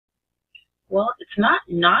Well, it's not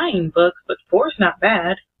 9 books, but 4 is not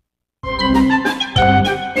bad. I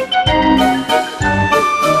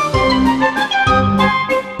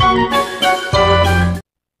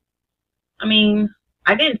mean,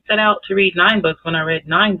 I didn't set out to read 9 books when I read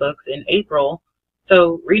 9 books in April.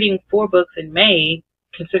 So reading 4 books in May,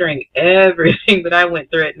 considering everything that I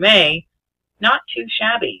went through in May, not too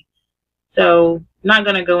shabby. So not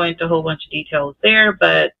going to go into a whole bunch of details there,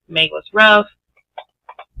 but May was rough.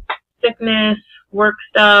 Sickness, work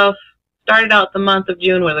stuff. Started out the month of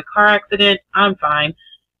June with a car accident. I'm fine.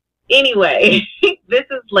 Anyway, this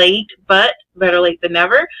is late, but better late than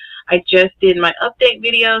never. I just did my update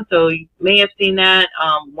video, so you may have seen that,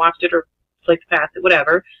 watched it or clicked past it,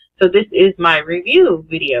 whatever. So this is my review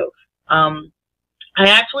video. I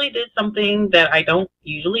actually did something that I don't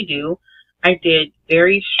usually do. I did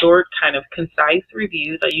very short, kind of concise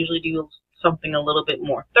reviews. I usually do something a little bit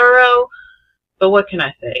more thorough. But what can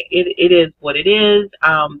I say? It is what it is.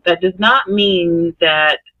 That does not mean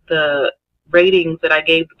that the ratings that I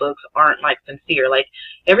gave the books aren't like sincere. Like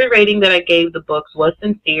every rating that I gave the books was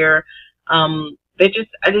sincere. I just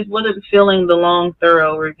wasn't feeling the long,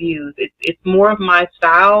 thorough reviews. It's more of my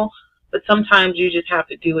style, but sometimes you just have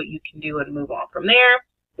to do what you can do and move on from there.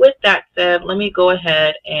 With that said, let me go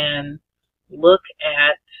ahead and look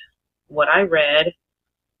at what I read,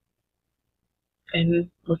 and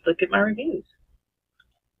let's look at my reviews.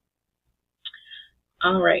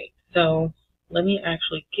 All right, so let me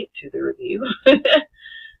actually get to the review. Let's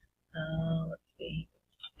see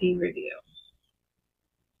review.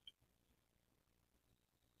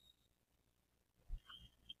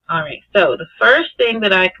 All right, so the first thing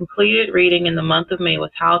that I completed reading in the month of May was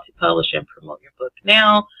How to Publish and Promote Your Book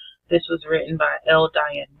Now. This was written by L.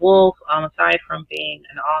 Diane Wolfe. Aside from being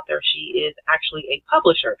an author, she is actually a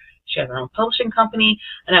publisher. She has her own publishing company,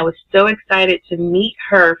 and I was so excited to meet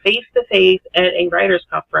her face-to-face at a writer's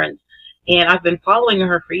conference. And I've been following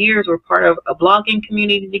her for years. We're part of a blogging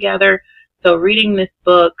community together. So reading this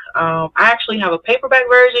book, I actually have a paperback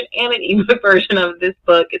version and an ebook version of this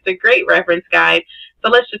book. It's a great reference guide. So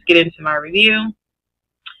let's just get into my review.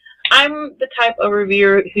 I'm the type of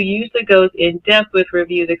reviewer who usually goes in depth with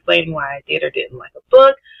reviews explaining why I did or didn't like a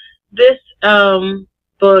book. This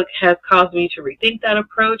book has caused me to rethink that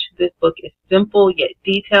approach. This book is simple yet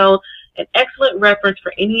detailed, an excellent reference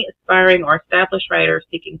for any aspiring or established writer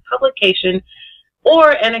seeking publication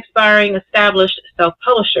or an aspiring established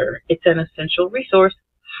self-publisher. It's an essential resource,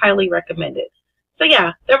 highly recommended. So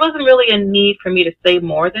yeah, there wasn't really a need for me to say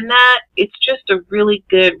more than that. It's just a really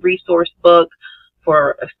good resource book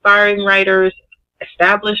for aspiring writers,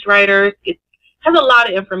 established writers. It has a lot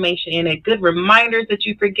of information in it, good reminders that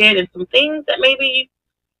you forget, and some things that maybe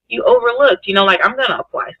you overlooked. You know, like I'm going to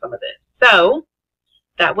apply some of this. So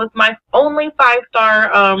that was my only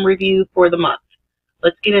 5-star review for the month.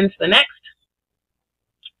 Let's get into the next.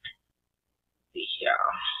 Let's see here.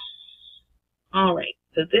 All right,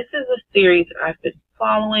 so this is a series that I've been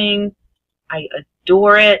following. I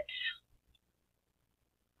adore it.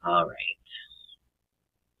 All right.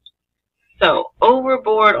 So,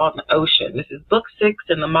 Overboard on the Ocean. This is book 6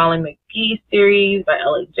 in the Molly McGee series by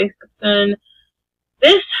L.A. Jacobson.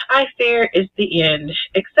 This, I fear, is the end,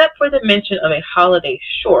 except for the mention of a holiday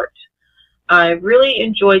short. I really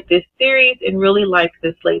enjoyed this series and really liked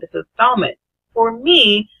this latest installment. For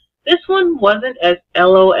me, this one wasn't as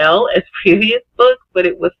LOL as previous books, but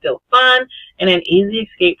it was still fun and an easy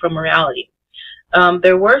escape from reality.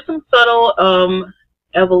 There were some subtle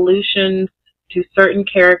evolutions to certain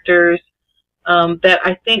characters that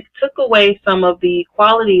I think took away some of the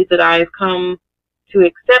qualities that I've come to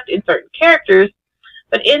accept in certain characters.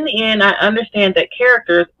 But in the end, I understand that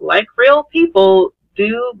characters, like real people,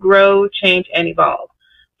 do grow, change, and evolve.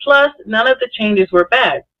 Plus, none of the changes were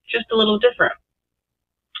bad, just a little different.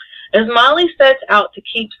 As Molly sets out to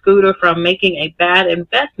keep Scooter from making a bad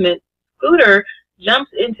investment, Scooter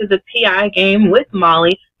jumps into the PI game with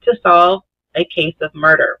Molly to solve a case of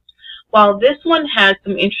murder. While this one had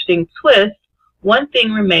some interesting twists, one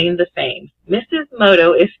thing remained the same. Mrs.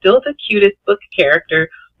 Moto is still the cutest book character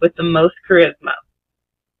with the most charisma.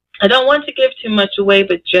 I don't want to give too much away,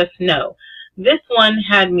 but just know, this one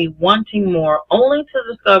had me wanting more, only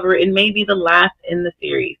to discover it may be the last in the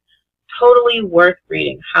series. Totally worth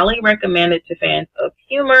reading. Highly recommended to fans of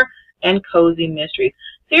humor and cozy mysteries.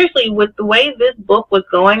 Seriously, with the way this book was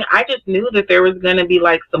going, I just knew that there was going to be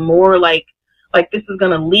like some more like this is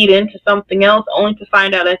going to lead into something else, only to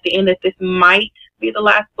find out at the end that this might be the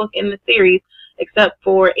last book in the series, except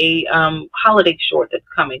for a holiday short that's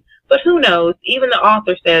coming. But who knows? Even the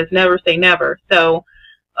author says never say never. So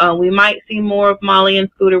We might see more of Molly and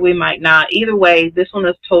Scooter. We might not. Either way, this one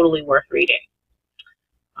is totally worth reading.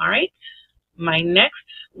 All right. My next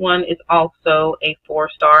one is also a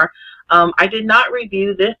 4-star. I did not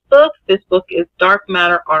review this book. This book is Dark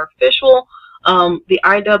Matter Artificial. The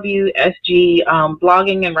IWSG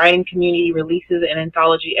blogging and writing community releases an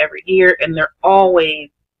anthology every year, and they're always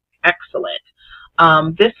excellent.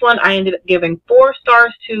 This one I ended up giving 4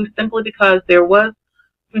 stars to, simply because there was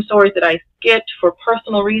some stories that I skipped for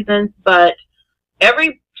personal reasons, but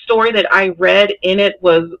every story that I read in it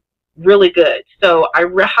was really good. So I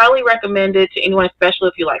highly recommend it to anyone, especially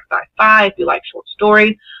if you like sci-fi, if you like short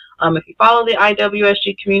stories. If you follow the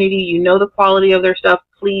IWSG community, you know the quality of their stuff.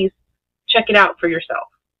 Please check it out for yourself.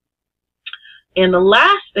 And the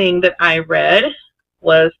last thing that I read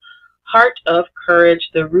was Heart of Courage,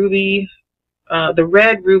 the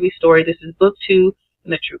Red Ruby story. This is book 2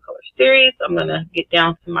 in the True Colors series. I'm going to get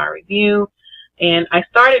down to my review. And I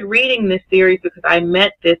started reading this series because I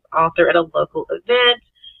met this author at a local event,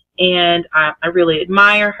 and I really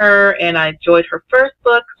admire her, and I enjoyed her first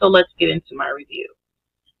book. So let's get into my review.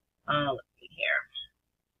 Let's see here.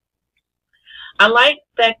 I like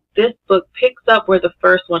that this book picks up where the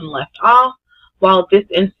first one left off. While this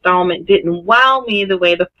installment didn't wow me the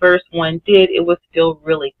way the first one did, it was still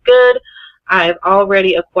really good. I've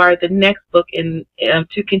already acquired the next book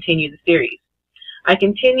to continue the series. I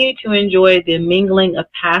continue to enjoy the mingling of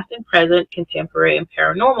past and present, contemporary, and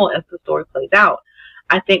paranormal as the story plays out.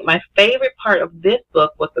 I think my favorite part of this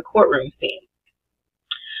book was the courtroom scene.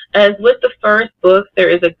 As with the first book, there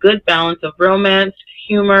is a good balance of romance,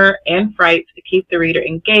 humor, and fright to keep the reader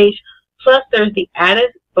engaged. Plus, there's the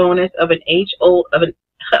added bonus of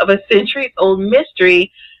a centuries-old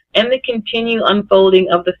mystery and the continued unfolding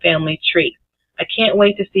of the family tree. I can't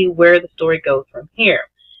wait to see where the story goes from here.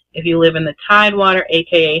 If you live in the Tidewater,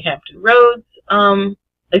 aka Hampton Roads,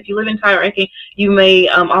 if you live in Tidewater, aka, you may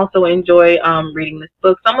also enjoy reading this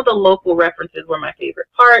book. Some of the local references were my favorite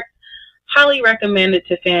part. Highly recommended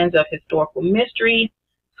to fans of historical mystery,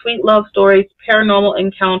 sweet love stories, paranormal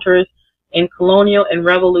encounters, and colonial and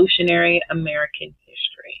revolutionary American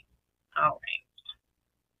history. All right.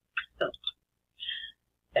 So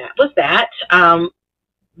that was that.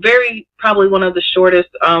 Probably one of the shortest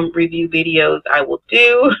review videos I will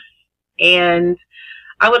do. And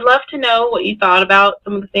I would love to know what you thought about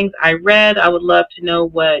some of the things I read. I would love to know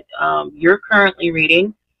what you're currently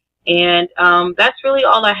reading. And that's really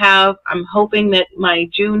all I have. I'm hoping that my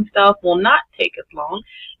June stuff will not take as long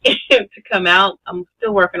to come out. I'm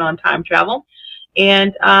still working on time travel.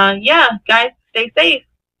 And yeah, guys, stay safe.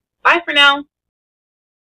 Bye for now.